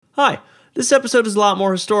Hi, this episode is a lot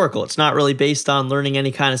more historical. It's not really based on learning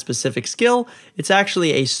any kind of specific skill. It's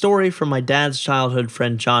actually a story from my dad's childhood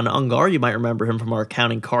friend John Ungar. You might remember him from our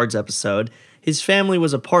Counting Cards episode. His family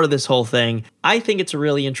was a part of this whole thing. I think it's a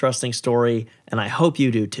really interesting story, and I hope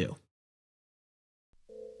you do too.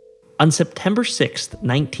 On September 6th,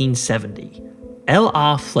 1970,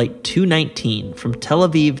 LA Flight 219 from Tel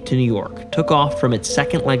Aviv to New York took off from its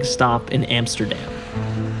second leg stop in Amsterdam.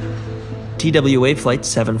 TWA Flight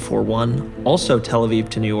 741, also Tel Aviv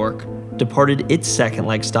to New York, departed its second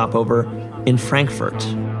leg stopover in Frankfurt.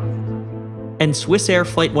 And Swiss Air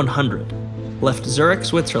Flight 100 left Zurich,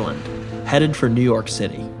 Switzerland, headed for New York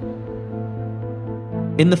City.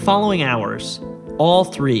 In the following hours, all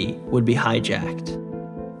three would be hijacked.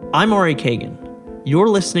 I'm Ari Kagan. You're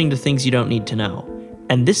listening to Things You Don't Need to Know,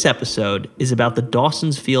 and this episode is about the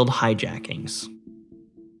Dawson's Field hijackings.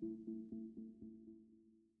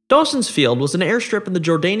 Dawson's Field was an airstrip in the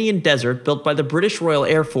Jordanian desert built by the British Royal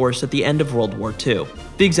Air Force at the end of World War II.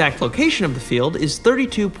 The exact location of the field is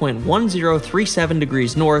 32.1037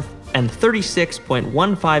 degrees north and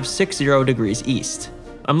 36.1560 degrees east.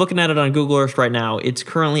 I'm looking at it on Google Earth right now. It's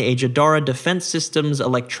currently a Jadara Defense Systems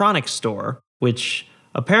electronics store, which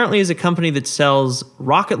apparently is a company that sells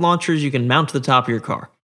rocket launchers you can mount to the top of your car.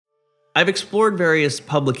 I've explored various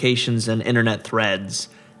publications and internet threads,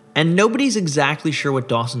 and nobody's exactly sure what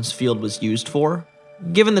Dawson's Field was used for.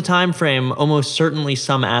 Given the time frame, almost certainly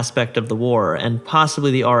some aspect of the war, and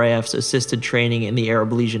possibly the RAF's assisted training in the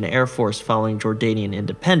Arab Legion Air Force following Jordanian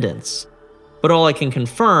independence. But all I can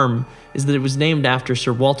confirm is that it was named after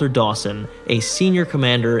Sir Walter Dawson, a senior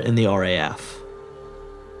commander in the RAF.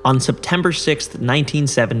 On September 6th,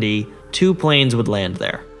 1970, 2 planes would land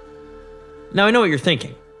there. Now I know what you're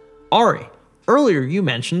thinking. Ari, earlier you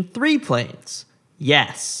mentioned 3 planes.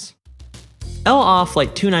 Yes. LA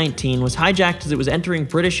Flight 219 was hijacked as it was entering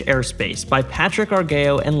British airspace by Patrick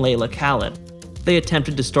Argeo and Layla Khalid. They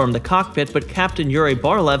attempted to storm the cockpit, but Captain Yuri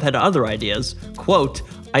Barlev had other ideas. Quote,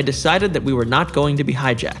 "I decided that we were not going to be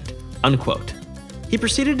hijacked," unquote. He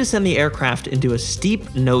proceeded to send the aircraft into a steep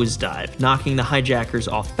nosedive, knocking the hijackers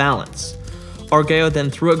off balance. Argeo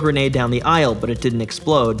then threw a grenade down the aisle, but it didn't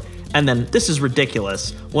explode. And then, this is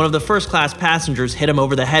ridiculous, one of the first-class passengers hit him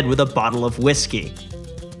over the head with a bottle of whiskey.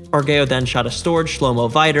 Argeo then shot a storage Shlomo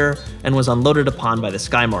Vider and was unloaded upon by the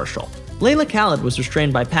Sky Marshal. Layla Khalid was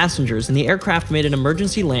restrained by passengers and the aircraft made an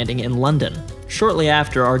emergency landing in London. Shortly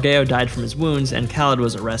after, Argeo died from his wounds and Khalid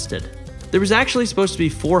was arrested. There was actually supposed to be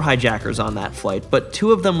 4 hijackers on that flight, but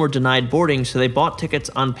 2 of them were denied boarding, so they bought tickets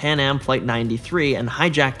on Pan Am Flight 93 and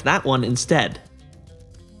hijacked that one instead.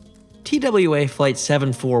 TWA Flight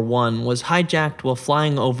 741 was hijacked while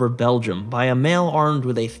flying over Belgium by a male armed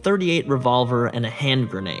with a .38 revolver and a hand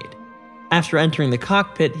grenade. After entering the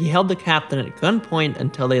cockpit, he held the captain at gunpoint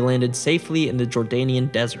until they landed safely in the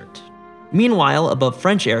Jordanian desert. Meanwhile, above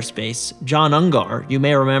French airspace, John Ungar, you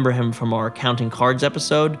may remember him from our Counting Cards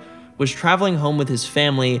episode, was traveling home with his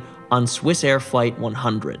family on Swiss Air Flight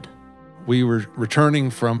 100. We were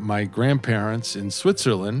returning from my grandparents in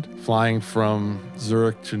Switzerland, flying from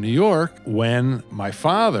Zurich to New York, when my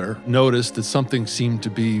father noticed that something seemed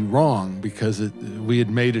to be wrong because we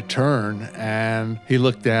had made a turn, and he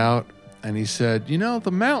looked out and he said,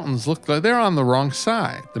 the mountains look like they're on the wrong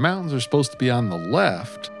side. The mountains are supposed to be on the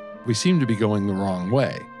left. We seem to be going the wrong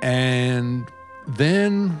way. And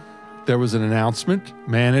then there was an announcement.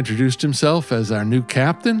 Man introduced himself as our new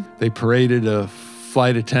captain. They paraded a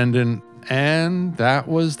flight attendant, and that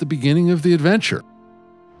was the beginning of the adventure.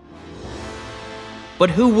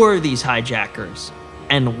 But who were these hijackers,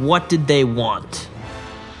 and what did they want?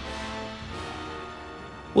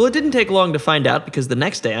 Well, it didn't take long to find out because the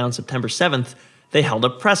next day, on September 7th, they held a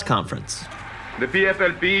press conference. The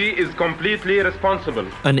PFLP is completely responsible.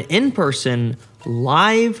 An in-person,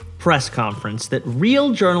 live press conference that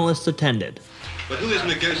real journalists attended. But who is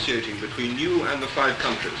negotiating between you and the 5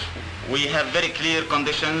 countries? We have very clear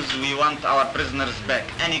conditions. We want our prisoners back.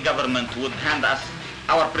 Any government would hand us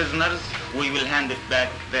our prisoners, we will hand it back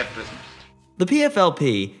their prisoners. The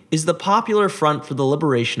PFLP is the Popular Front for the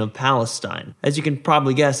Liberation of Palestine. As you can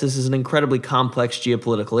probably guess, this is an incredibly complex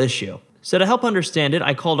geopolitical issue. So to help understand it,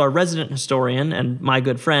 I called our resident historian and my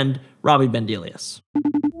good friend, Robbie Bendelius.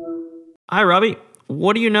 Hi, Robbie.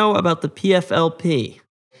 What do you know about the PFLP?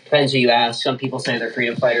 Depends who you ask. Some people say they're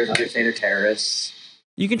freedom fighters, others say they're terrorists.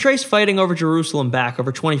 You can trace fighting over Jerusalem back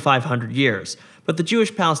over 2,500 years, but the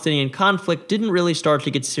Jewish-Palestinian conflict didn't really start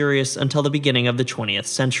to get serious until the beginning of the 20th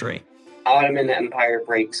century. Ottoman Empire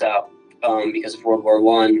breaks up because of World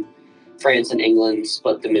War I. France and England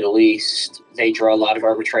split the Middle East. They draw a lot of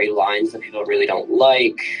arbitrary lines that people really don't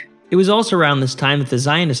like. It was also around this time that the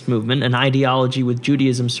Zionist movement, an ideology with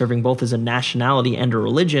Judaism serving both as a nationality and a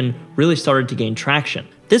religion, really started to gain traction.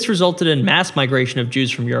 This resulted in mass migration of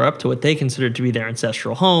Jews from Europe to what they considered to be their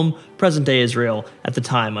ancestral home, present-day Israel, at the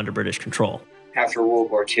time under British control. After World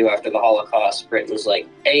War II, after the Holocaust, Britain was like,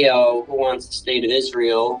 "Ayo, who wants the state of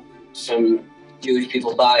Israel?" Some Jewish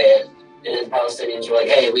people buy it, and Palestinians were like,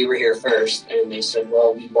 "Hey, we were here first," and they said,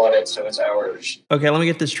 "Well, we bought it, so it's ours." Okay, let me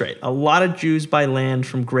get this straight. A lot of Jews buy land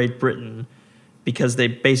from Great Britain because they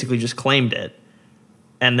basically just claimed it,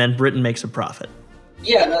 and then Britain makes a profit.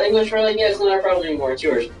 Yeah, the English were like, "Yeah, it's not our problem anymore, it's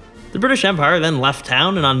yours." The British Empire then left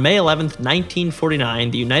town, and on May 11th,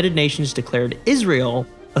 1949, the United Nations declared Israel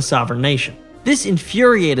a sovereign nation. This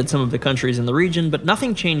infuriated some of the countries in the region, but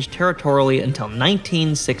nothing changed territorially until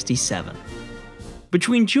 1967.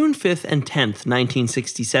 Between June 5th and 10th,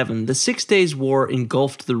 1967, the 6 Days War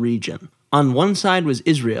engulfed the region. On one side was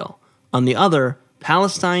Israel, on the other,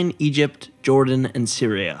 Palestine, Egypt, Jordan, and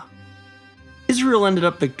Syria. Israel ended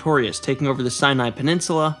up victorious, taking over the Sinai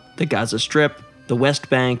Peninsula, the Gaza Strip, the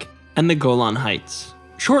West Bank, and the Golan Heights.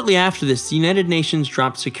 Shortly after this, the United Nations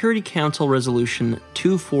dropped Security Council Resolution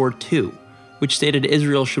 242, which stated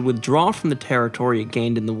Israel should withdraw from the territory it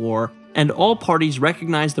gained in the war, and all parties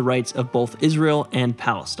recognized the rights of both Israel and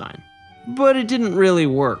Palestine. But it didn't really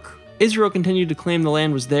work. Israel continued to claim the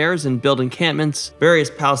land was theirs and build encampments. Various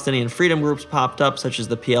Palestinian freedom groups popped up, such as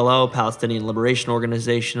the PLO, Palestinian Liberation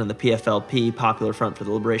Organization, and the PFLP, Popular Front for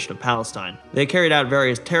the Liberation of Palestine. They carried out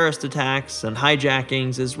various terrorist attacks and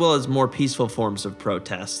hijackings, as well as more peaceful forms of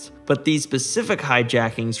protest. But these specific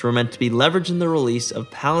hijackings were meant to be leveraged in the release of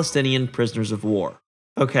Palestinian prisoners of war.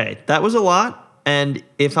 Okay, that was a lot, and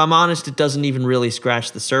if I'm honest, it doesn't even really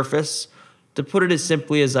scratch the surface. To put it as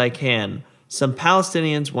simply as I can, some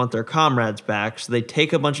Palestinians want their comrades back, so they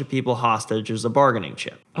take a bunch of people hostage as a bargaining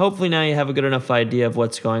chip. Hopefully now you have a good enough idea of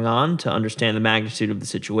what's going on to understand the magnitude of the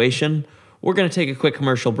situation. We're going to take a quick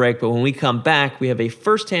commercial break, but when we come back, we have a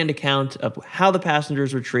first-hand account of how the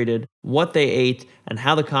passengers were treated, what they ate, and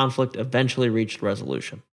how the conflict eventually reached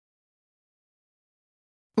resolution.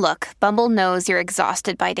 Look, Bumble knows you're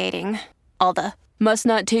exhausted by dating. All the, must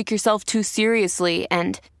not take yourself too seriously,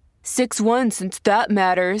 and 6'1" since that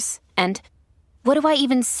matters, and what do I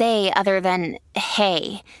even say other than,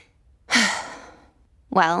 hey?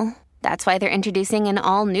 Well, that's why they're introducing an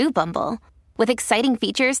all-new Bumble, with exciting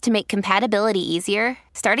features to make compatibility easier,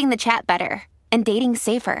 starting the chat better, and dating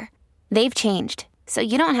safer. They've changed, so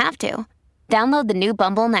you don't have to. Download the new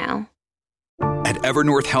Bumble now. At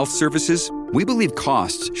Evernorth Health Services, we believe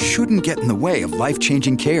costs shouldn't get in the way of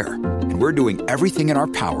life-changing care, and we're doing everything in our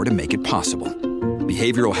power to make it possible.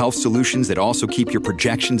 Behavioral health solutions that also keep your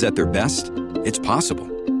projections at their best? It's possible.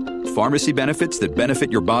 Pharmacy benefits that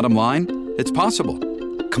benefit your bottom line? It's possible.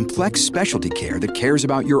 Complex specialty care that cares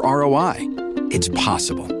about your ROI? It's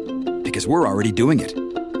possible. Because we're already doing it.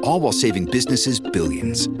 All while saving businesses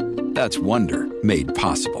billions. That's Wonder made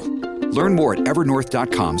possible. Learn more at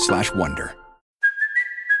evernorth.com/wonder.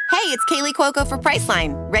 Hey, it's Kaylee Cuoco for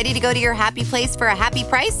Priceline. Ready to go to your happy place for a happy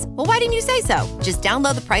price? Well, why didn't you say so? Just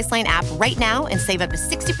download the Priceline app right now and save up to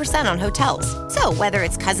 60% on hotels. So whether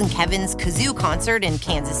it's Cousin Kevin's Kazoo Concert in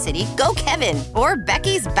Kansas City, go Kevin, or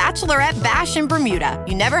Becky's Bachelorette Bash in Bermuda,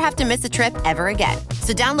 you never have to miss a trip ever again.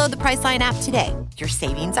 So download the Priceline app today. Your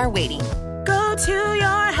savings are waiting. Go to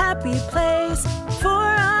your happy place for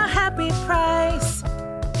a happy price.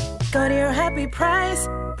 Go to your happy price,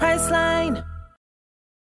 Priceline.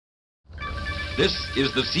 This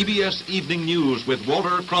is the CBS Evening News with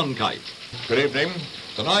Walter Cronkite. Good evening.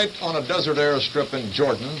 Tonight on a desert airstrip in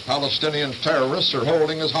Jordan, Palestinian terrorists are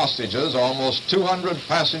holding as hostages almost 200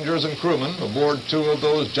 passengers and crewmen aboard two of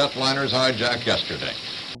those jetliners hijacked yesterday.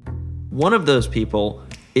 One of those people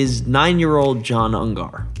is 9-year-old John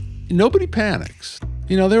Ungar. Nobody panics.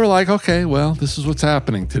 They were like, okay, well, this is what's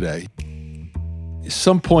happening today.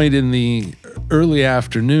 Some point in the early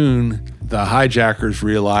afternoon, the hijackers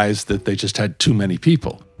realized that they just had too many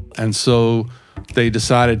people. And so they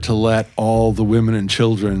decided to let all the women and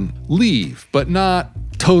children leave, but not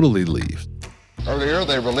totally leave. Earlier,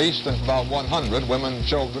 they released about 100 women,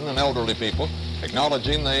 children, and elderly people,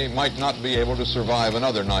 acknowledging they might not be able to survive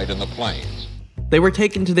another night in the plains. They were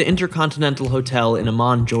taken to the Intercontinental Hotel in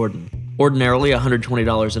Amman, Jordan. Ordinarily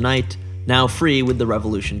 $120 a night, now free with the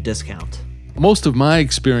Revolution discount. Most of my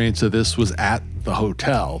experience of this was at the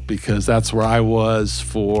hotel because that's where I was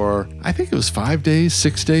for, I think it was 5 days,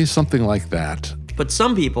 6 days, something like that. But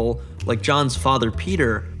some people, like John's father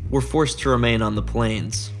Peter, were forced to remain on the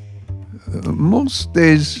plains. Most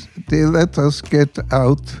days they let us get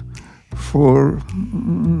out for,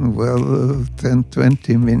 10,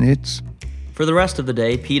 20 minutes. For For the rest of the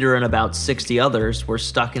day, Peter and about 60 others were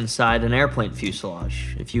stuck inside an airplane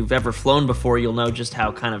fuselage. If you've ever flown before, you'll know just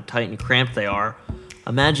how kind of tight and cramped they are.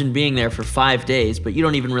 Imagine being there for 5 days, but you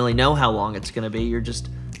don't even really know how long it's going to be. You're just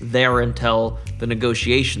there until the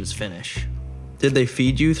negotiations finish. Did they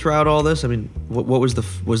feed you throughout all this? I mean, what was the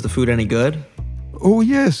food any good? Oh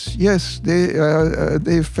yes,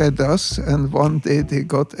 they fed us, and one day they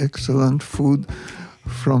got excellent food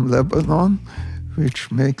from Lebanon,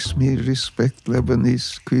 which makes me respect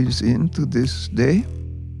Lebanese cuisine to this day.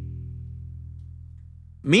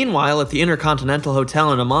 Meanwhile, at the Intercontinental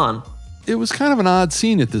Hotel in Amman, it was kind of an odd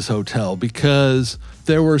scene at this hotel because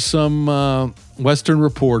there were some Western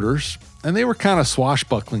reporters, and they were kind of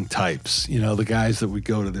swashbuckling types, the guys that would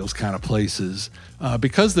go to those kind of places.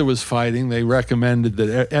 Because there was fighting, they recommended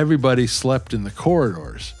that everybody slept in the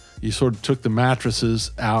corridors. You sort of took the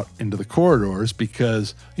mattresses out into the corridors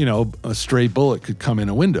because, a stray bullet could come in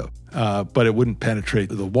a window, but it wouldn't penetrate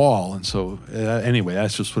the wall. And so, anyway,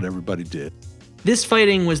 that's just what everybody did. This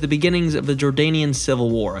fighting was the beginnings of the Jordanian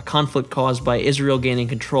Civil War, a conflict caused by Israel gaining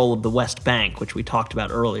control of the West Bank, which we talked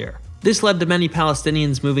about earlier. This led to many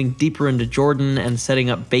Palestinians moving deeper into Jordan and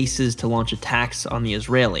setting up bases to launch attacks on the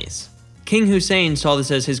Israelis. King Hussein saw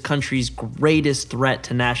this as his country's greatest threat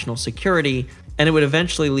to national security, and it would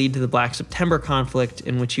eventually lead to the Black September conflict,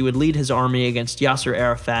 in which he would lead his army against Yasser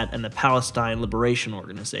Arafat and the Palestine Liberation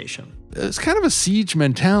Organization. It's kind of a siege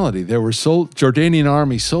mentality. There were Jordanian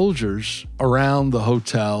army soldiers around the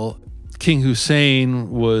hotel. King Hussein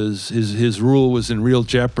his rule was in real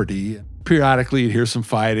jeopardy. Periodically, you'd hear some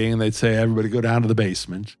fighting, and they'd say, everybody go down to the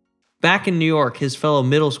basement. Back in New York, his fellow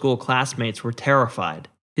middle school classmates were terrified.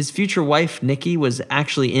 His future wife, Nikki, was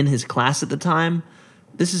actually in his class at the time.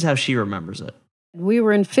 This is how she remembers it. We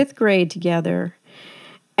were in 5th grade together,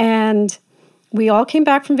 and we all came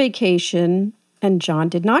back from vacation, and John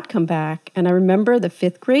did not come back. And I remember the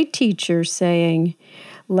 5th grade teacher saying,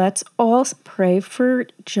 let's all pray for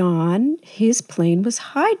John. His plane was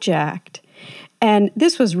hijacked. And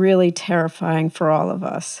this was really terrifying for all of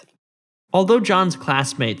us. Although John's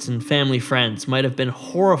classmates and family friends might have been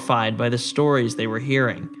horrified by the stories they were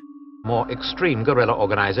hearing, more extreme guerrilla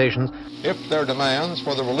organizations, if their demands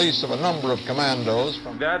for the release of a number of commandos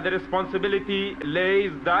from that the responsibility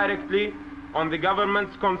lays directly on the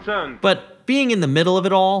government's concerned. But being in the middle of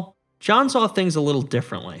it all, John saw things a little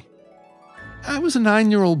differently. I was a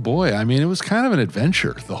 9-year-old boy. I mean, it was kind of an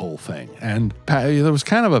adventure, the whole thing. And there was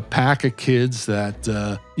kind of a pack of kids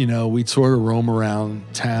that, we'd sort of roam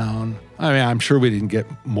around town. I mean, I'm sure we didn't get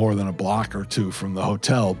more than a block or two from the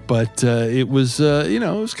hotel, but it was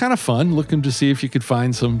kind of fun looking to see if you could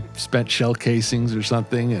find some spent shell casings or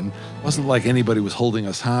something. And it wasn't like anybody was holding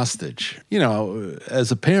us hostage.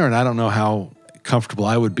 As a parent, I don't know how comfortable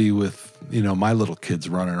I would be with my little kids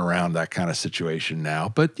running around, that kind of situation now.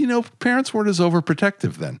 But, parents weren't as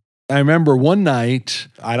overprotective then. I remember one night,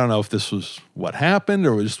 I don't know if this was what happened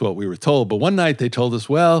or just what we were told, but one night they told us,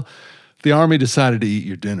 well, the Army decided to eat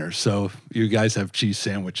your dinner, so you guys have cheese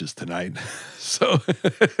sandwiches tonight.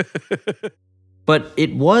 But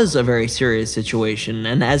it was a very serious situation,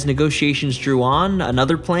 and as negotiations drew on,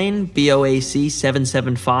 another plane, BOAC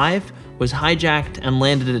 775, was hijacked and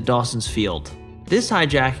landed at Dawson's Field. This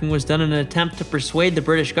hijacking was done in an attempt to persuade the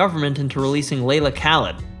British government into releasing Layla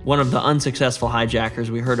Khalid, one of the unsuccessful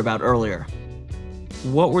hijackers we heard about earlier.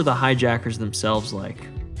 What were the hijackers themselves like?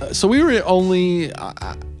 So we were only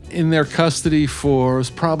in their custody for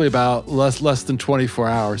probably about less than 24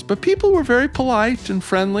 hours. But people were very polite and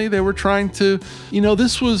friendly. They were trying to,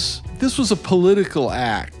 this was a political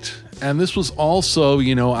act. And this was also,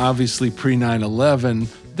 obviously pre 9/11.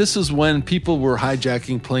 This is when people were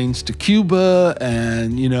hijacking planes to Cuba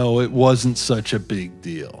and, it wasn't such a big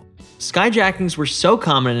deal. Skyjackings were so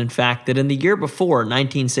common, in fact, that in the year before,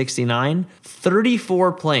 1969,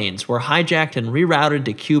 34 planes were hijacked and rerouted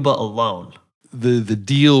to Cuba alone. The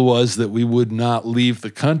deal was that we would not leave the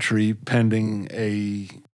country pending a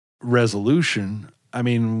resolution. I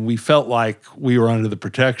mean, we felt like we were under the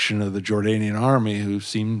protection of the Jordanian army, who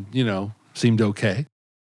seemed okay.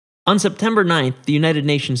 On September 9th, the United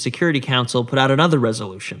Nations Security Council put out another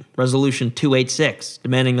resolution, Resolution 286,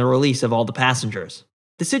 demanding the release of all the passengers.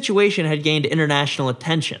 The situation had gained international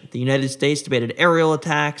attention. The United States debated aerial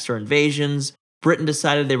attacks or invasions. Britain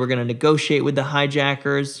decided they were going to negotiate with the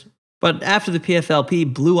hijackers. But after the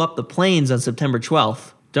PFLP blew up the planes on September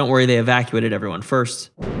 12th, don't worry, they evacuated everyone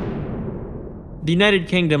first, the United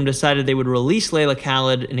Kingdom decided they would release Layla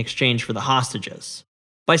Khalid in exchange for the hostages.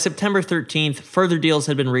 By September 13th, further deals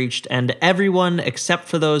had been reached, and everyone except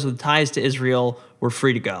for those with ties to Israel were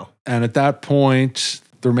free to go. And at that point,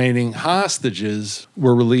 The remaining hostages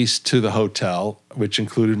were released to the hotel, which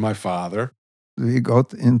included my father. We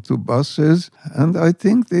got into buses, and I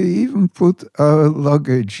think they even put our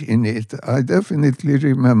luggage in it. I definitely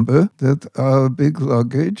remember that our big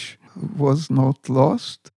luggage was not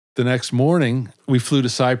lost. The next morning, we flew to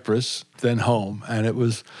Cyprus, then home, and it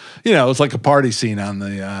was like a party scene on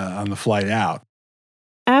the flight out.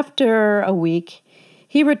 After a week,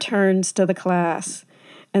 he returns to the class,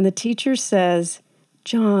 and the teacher says,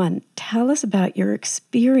 "John, tell us about your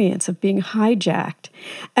experience of being hijacked."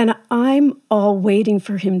 And I'm all waiting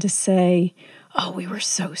for him to say, "Oh, we were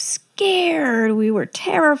so scared, we were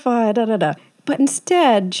terrified, da da da." But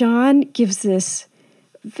instead, John gives this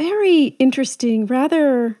very interesting,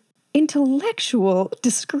 rather intellectual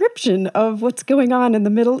description of what's going on in the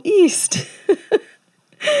Middle East.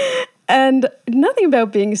 And nothing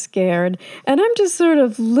about being scared. And I'm just sort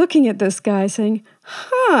of looking at this guy saying,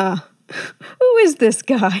 who is this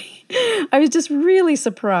guy? I was just really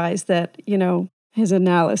surprised that, his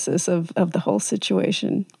analysis of the whole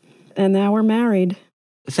situation. And now we're married.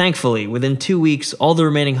 Thankfully, within 2 weeks, all the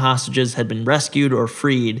remaining hostages had been rescued or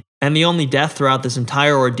freed, and the only death throughout this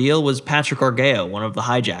entire ordeal was Patrick Argeo, one of the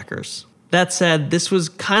hijackers. That said, this was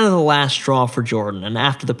kind of the last straw for Jordan, and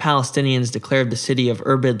after the Palestinians declared the city of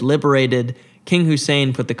Irbid liberated, King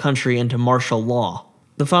Hussein put the country into martial law.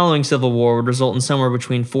 The following civil war would result in somewhere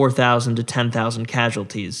between 4,000 to 10,000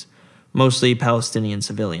 casualties, mostly Palestinian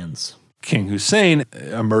civilians. King Hussein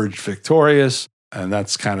emerged victorious, and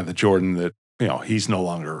that's kind of the Jordan that, he's no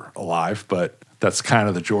longer alive, but that's kind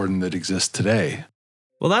of the Jordan that exists today.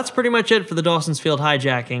 Well, that's pretty much it for the Dawson's Field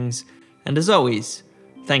hijackings, and as always,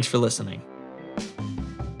 thanks for listening.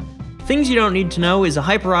 Things You Don't Need to Know is a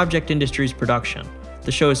Hyperobject Industries production.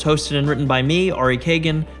 The show is hosted and written by me, Ari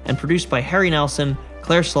Kagan, and produced by Harry Nelson,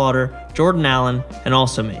 Claire Slaughter, Jordan Allen, and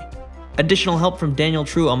also me. Additional help from Daniel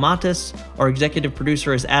True Amatis. Our executive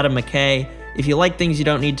producer is Adam McKay. If you like Things You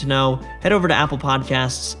Don't Need to Know, head over to Apple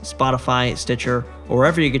Podcasts, Spotify, Stitcher, or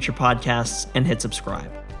wherever you get your podcasts, and hit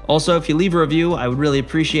subscribe. Also, if you leave a review, I would really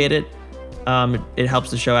appreciate it. It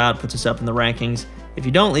helps the show out, puts us up in the rankings. If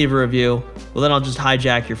you don't leave a review, well, then I'll just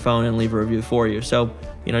hijack your phone and leave a review for you. So,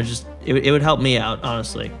 it would help me out,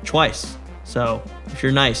 honestly, twice. So, if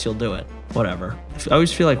you're nice, you'll do it. Whatever. I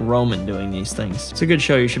always feel like Roman doing these things. It's a good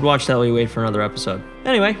show. You should watch that while you wait for another episode.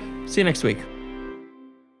 Anyway, see you next week.